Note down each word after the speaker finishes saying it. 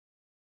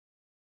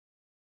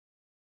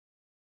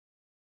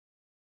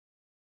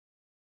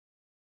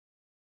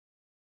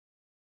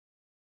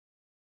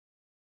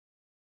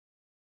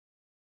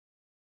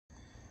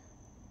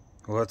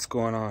What's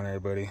going on,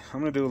 everybody?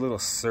 I'm gonna do a little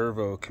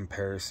servo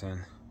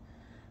comparison.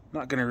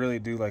 Not gonna really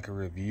do like a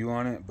review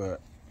on it, but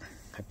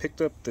I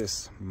picked up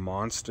this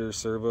monster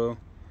servo,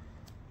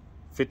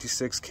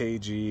 56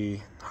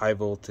 kg, high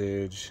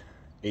voltage,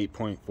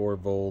 8.4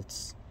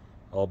 volts,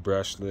 all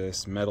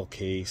brushless, metal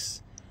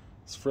case.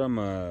 It's from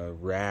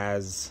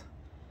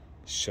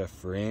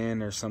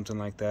Raz500 or something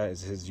like that.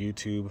 Is his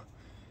YouTube.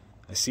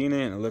 I seen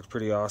it and it looked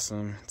pretty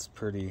awesome. It's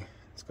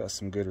got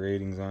some good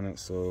ratings on it.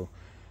 So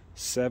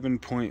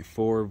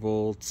 7.4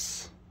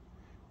 volts,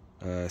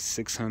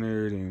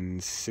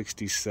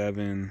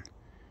 667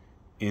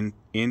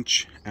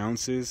 inch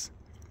ounces.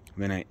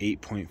 And then at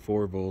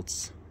 8.4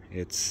 volts,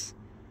 it's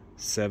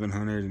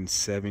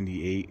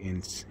 778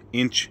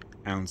 inch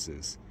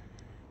ounces.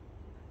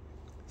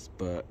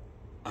 But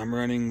I'm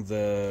running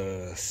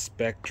the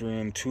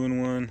Spectrum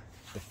 2-in-1,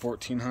 the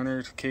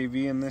 1400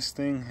 kV in this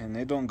thing, and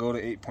they don't go to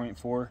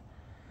 8.4.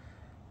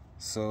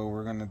 So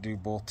we're gonna do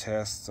both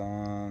tests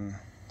on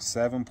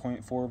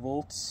 7.4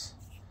 volts,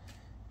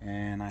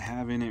 and I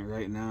have in it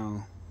right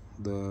now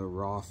the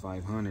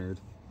Raw500,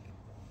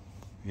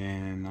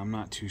 and I'm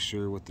not too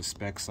sure what the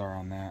specs are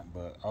on that,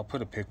 but I'll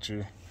put a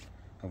picture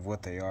of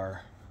what they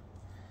are.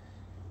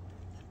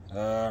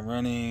 I'm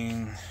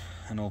running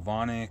an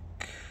Ovonic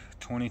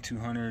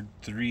 2200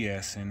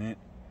 3S in it,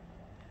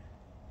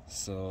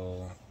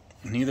 so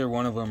neither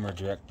one of them are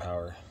direct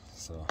power.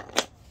 So,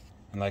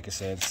 and like I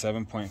said,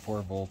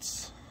 7.4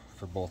 volts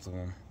for both of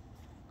them.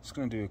 Just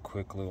gonna do a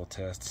quick little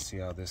test to see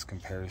how this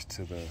compares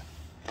to the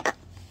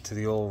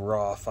old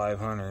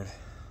Raw500.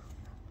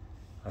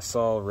 I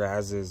saw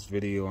Raz's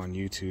video on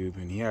YouTube,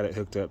 and he had it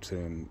hooked up to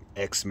an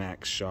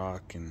X-Max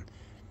shock and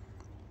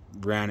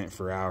ran it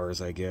for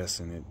hours, I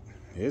guess, and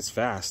it's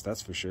fast,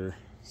 that's for sure.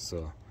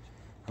 So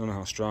I don't know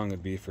how strong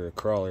it'd be for a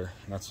crawler.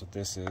 That's what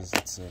this is.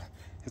 It's a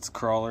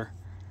crawler.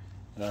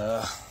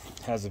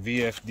 Has a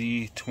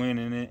VFD twin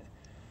in it,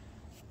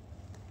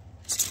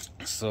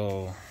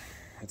 so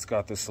it's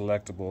got the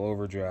selectable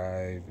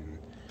overdrive and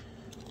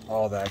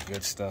all that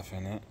good stuff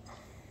in it.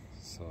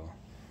 So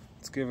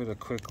let's give it a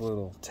quick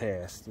little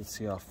test. Let's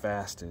see how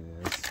fast it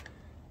is.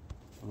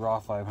 The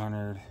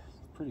Raw500,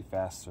 pretty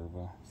fast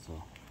servo,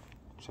 so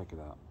check it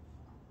out.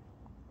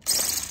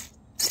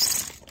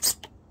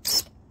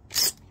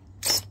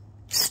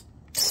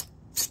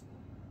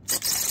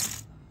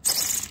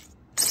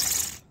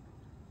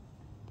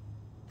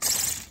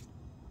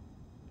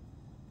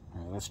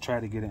 All right, let's try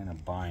to get it in a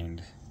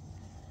bind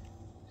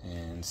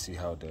and see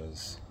how it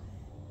does.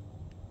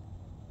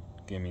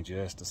 Give me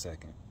just a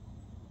second.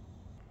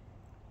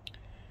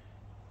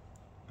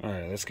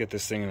 Alright, let's get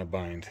this thing in a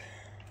bind.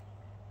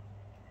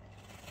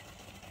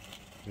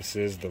 This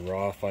is the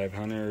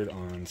Raw500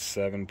 on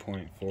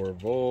 7.4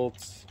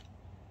 volts.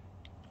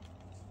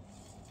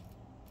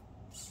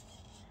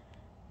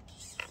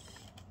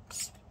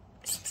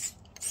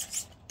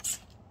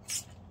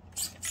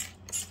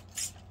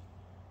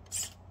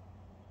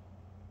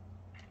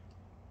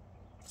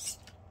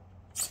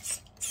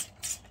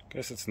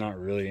 Guess it's not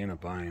really in a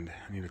bind.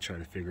 I need to try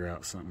to figure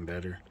out something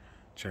better.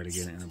 Try to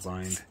get it in a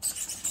bind.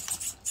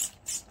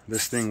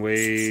 This thing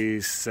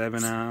weighs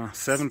 7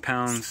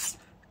 pounds,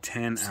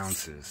 10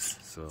 ounces.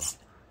 So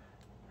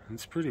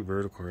it's pretty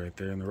vertical right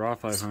there. And the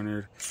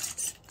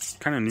Raw500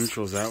 kind of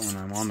neutrals out when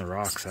I'm on the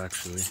rocks,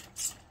 actually.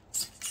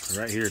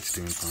 So right here it's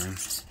doing fine.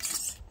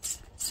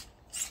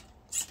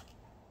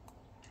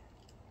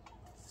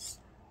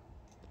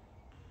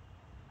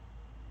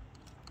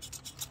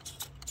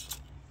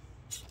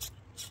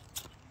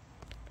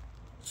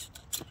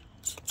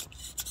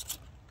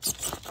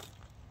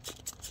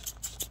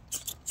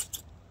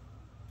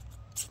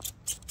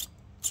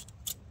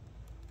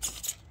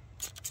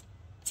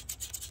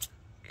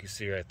 You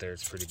see right there,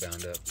 it's pretty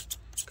bound up.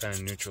 Kind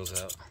of neutrals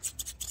out.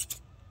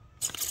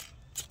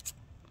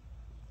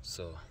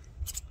 So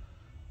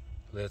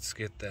let's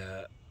get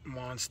that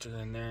monster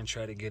in there and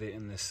try to get it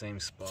in the same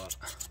spot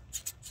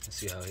and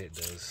see how it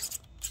does.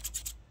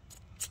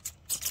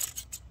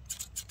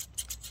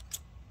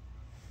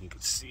 You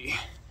can see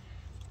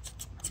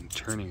I'm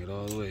turning it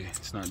all the way.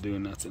 It's not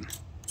doing nothing.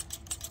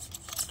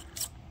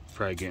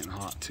 Probably getting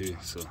hot too,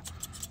 so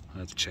I'll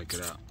have to check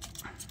it out.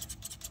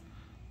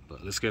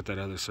 But let's get that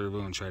other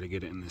servo and try to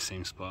get it in the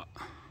same spot.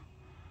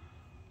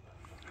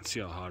 Let's see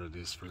how hot it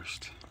is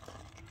first.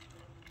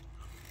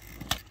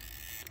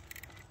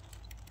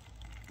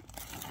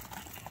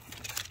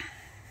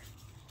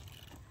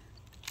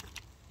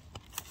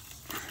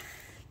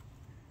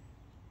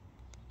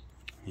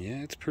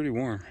 Yeah, it's pretty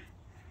warm.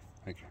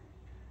 Like,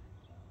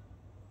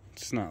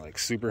 it's not like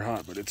super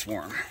hot, but it's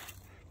warm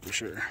for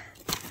sure.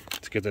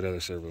 Let's get that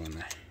other servo in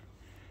there.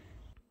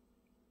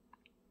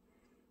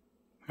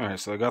 Alright,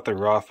 so I got the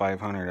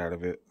Raw500 out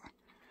of it.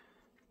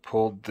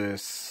 Pulled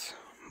this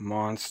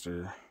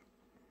monster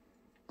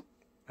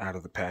out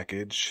of the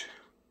package.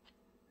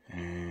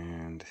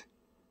 And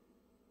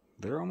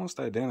they're almost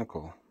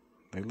identical.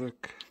 They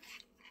look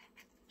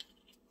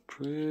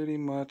pretty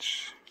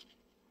much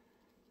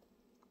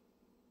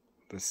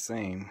the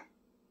same.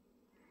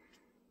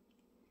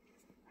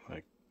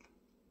 Like,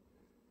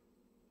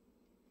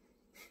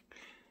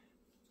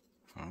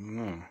 I don't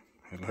know.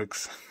 It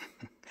looks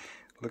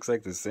looks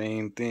like the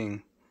same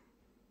thing.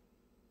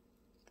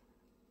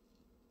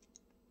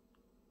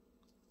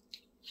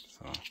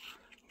 So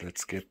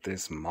let's get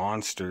this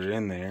monster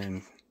in there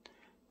and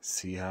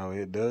see how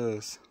it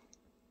does.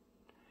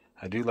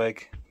 I do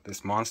like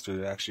this monster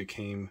that actually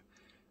came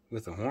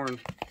with a horn.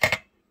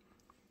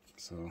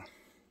 So it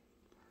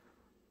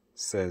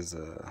says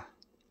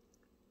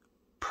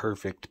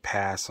perfect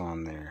pass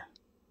on there.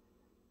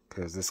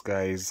 Because this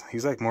guy,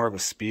 he's like more of a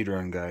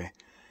speedrun guy.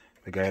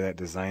 The guy that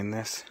designed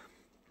this,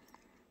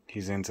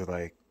 he's into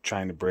like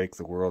trying to break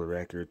the world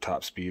record,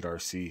 top speed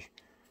RC.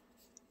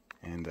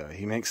 And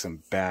he makes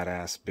some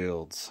badass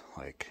builds,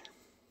 like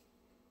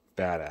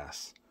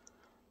badass.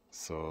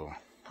 So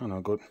I don't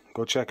know,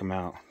 go check him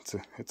out.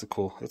 It's a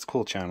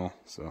cool channel.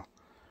 So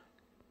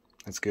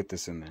let's get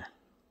this in there.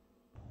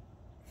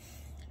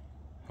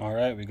 All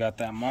right, we got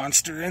that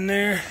monster in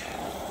there.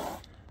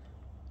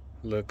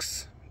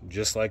 Looks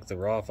just like the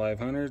Raw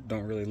 500.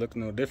 Don't really look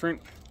no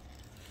different.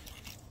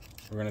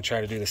 We're gonna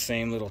try to do the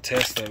same little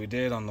test that we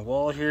did on the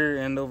wall here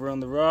and over on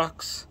the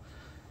rocks.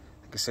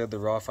 Like I said, the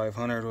Raw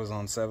 500 was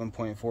on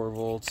 7.4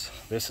 volts.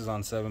 This is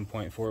on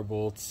 7.4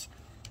 volts.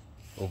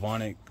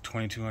 Ovonic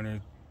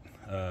 2200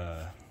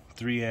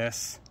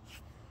 3S.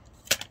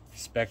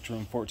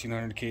 Spectrum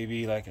 1400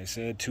 kV, like I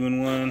said,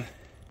 2-in-1.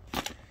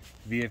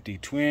 VFD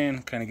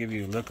twin, kind of give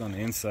you a look on the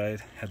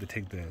inside. Had to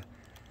take the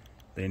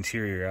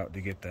interior out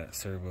to get that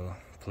servo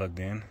plugged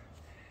in,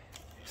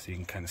 so you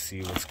can kind of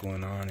see what's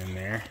going on in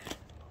there.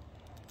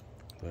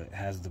 But it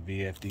has the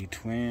VFD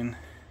twin,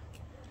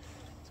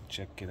 so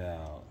check it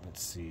out.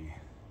 Let's see,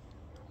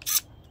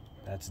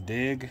 that's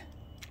dig.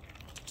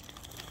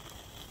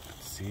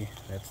 Let's see,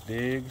 that's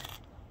dig.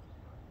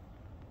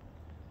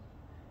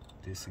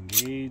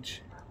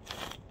 Disengage.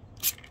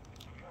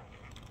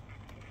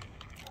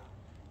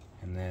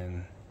 And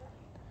then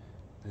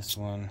this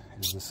one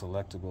is the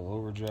selectable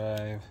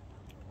overdrive.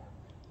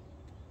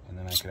 And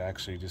then I could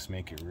actually just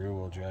make it rear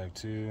wheel drive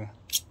too.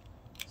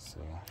 So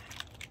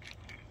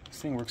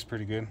this thing works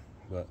pretty good,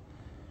 but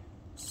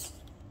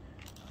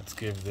let's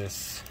give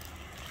this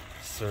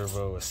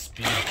servo a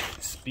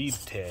speed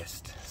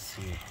test. Let's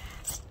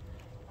see.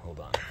 Hold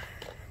on.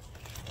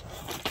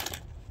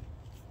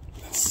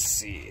 Let's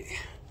see.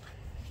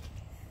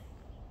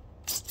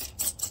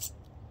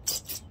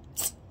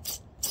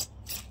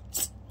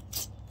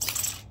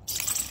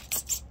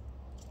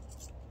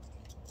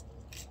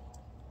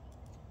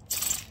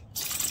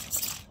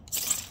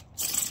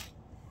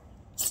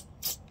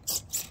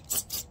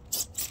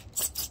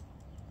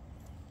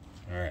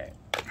 Alright,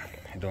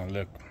 it don't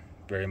look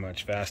very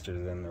much faster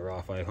than the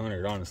Raw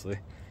 500, honestly.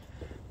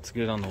 Let's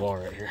get it on the wall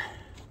right here.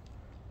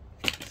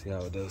 See how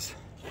it does.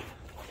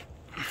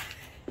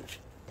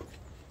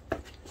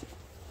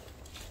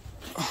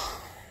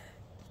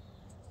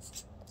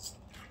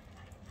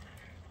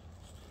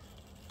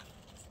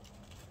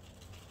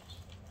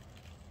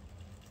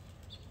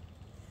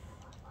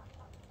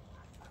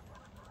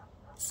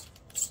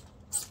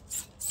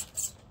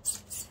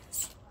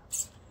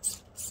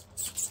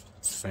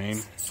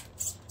 Same.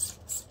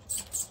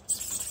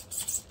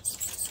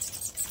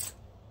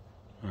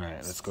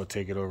 Alright, let's go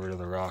take it over to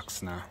the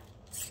rocks now.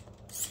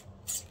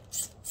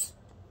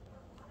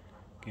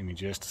 Give me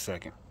just a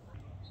second.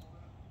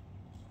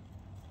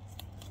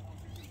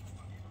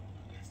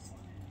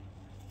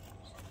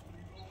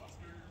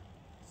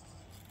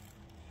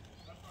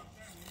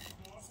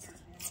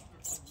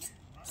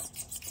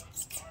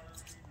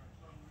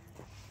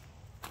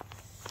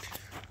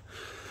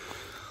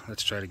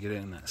 Let's try to get it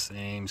in that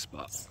same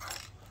spot.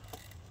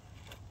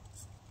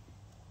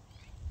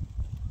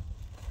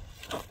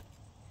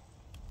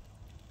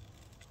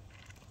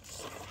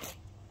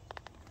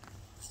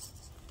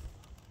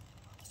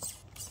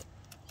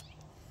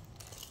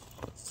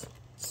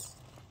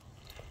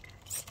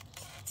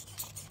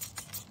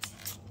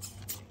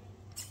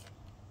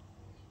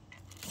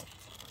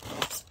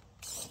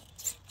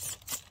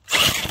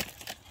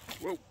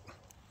 Whoa.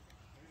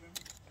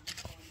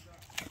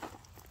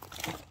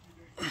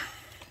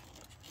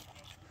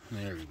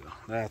 There we go.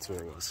 That's where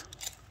it was.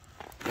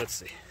 Let's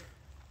see.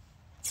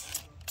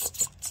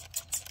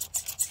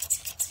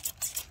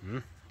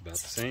 About the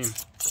same.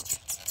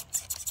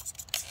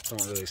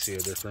 Don't really see a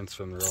difference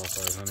from the Raw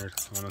 500,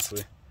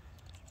 honestly.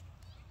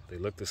 They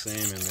look the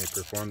same and they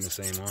perform the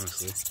same,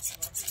 honestly.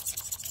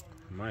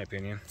 In my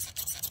opinion.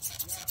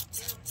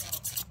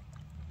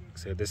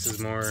 So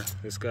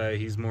this guy,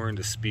 he's more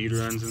into speed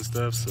runs and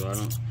stuff, so I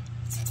don't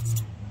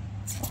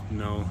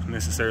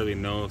necessarily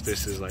know if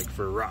this is like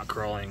for rock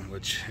crawling,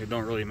 which it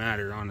don't really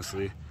matter,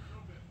 honestly.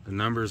 The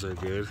numbers are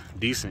good,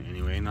 decent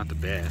anyway, not the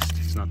best.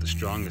 It's not the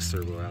strongest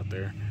servo out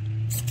there,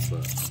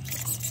 but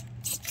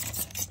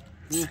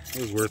yeah,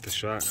 it was worth a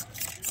shot.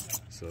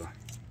 So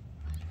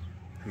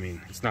I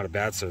mean, it's not a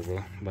bad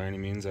servo by any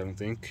means, I don't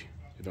think.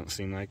 It don't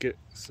seem like it,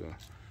 so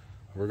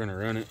we're gonna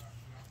run it.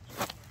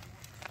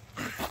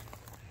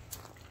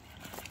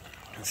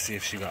 Let's see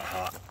if she got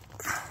hot.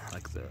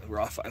 Like the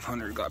Raw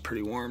 500 got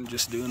pretty warm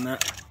just doing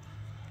that.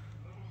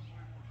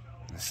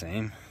 The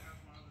same.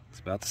 It's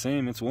about the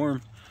same. It's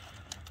warm.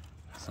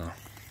 So,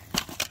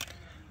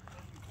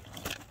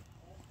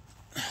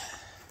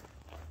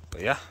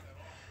 but yeah,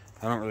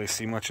 I don't really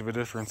see much of a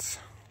difference.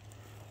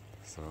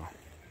 So,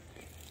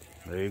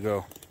 there you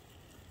go.